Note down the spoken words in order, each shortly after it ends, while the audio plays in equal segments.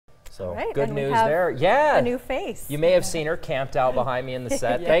So right, good and we news have there. Yeah. a new face. You may have seen her camped out behind me in the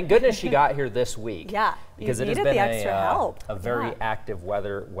set. Thank goodness she got here this week. Yeah, because you it has needed been the extra help. a very active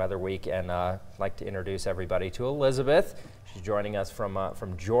weather week, and I'd like to introduce everybody to Elizabeth. She's joining us from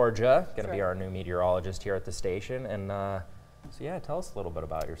Georgia. Going to be our new meteorologist here at the station, and so yeah, tell us a little bit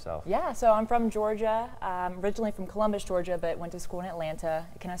about yourself. Yeah, so I'm from Georgia, originally from Columbus, Georgia, but went to school in Atlanta,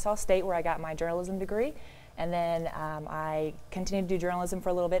 Kennesaw State, where I got my journalism degree. And then I continued to do journalism for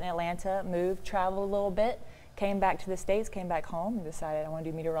a little bit in Atlanta, moved, traveled a little bit, came back to the States, came back home, and decided I want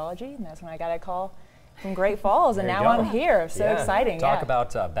to do meteorology. And that's when I got a call from Great Falls, and now I'm here. So exciting. Talk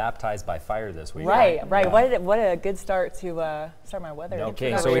about baptized by fire this week. Right. What a good start to start my weather.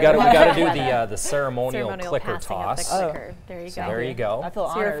 Okay, so we got to do the ceremonial clicker toss. There you go. So there you go. I feel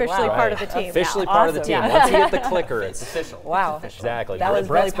honored. So you're officially part of the team. Officially part of the team. Once you get the clicker, it's official. Wow. Exactly. That was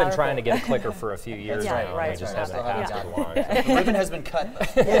Brett's really been trying to get a clicker for a few years now. right. He just hasn't passed it along. The ribbon has been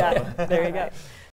cut. Yeah, there you go.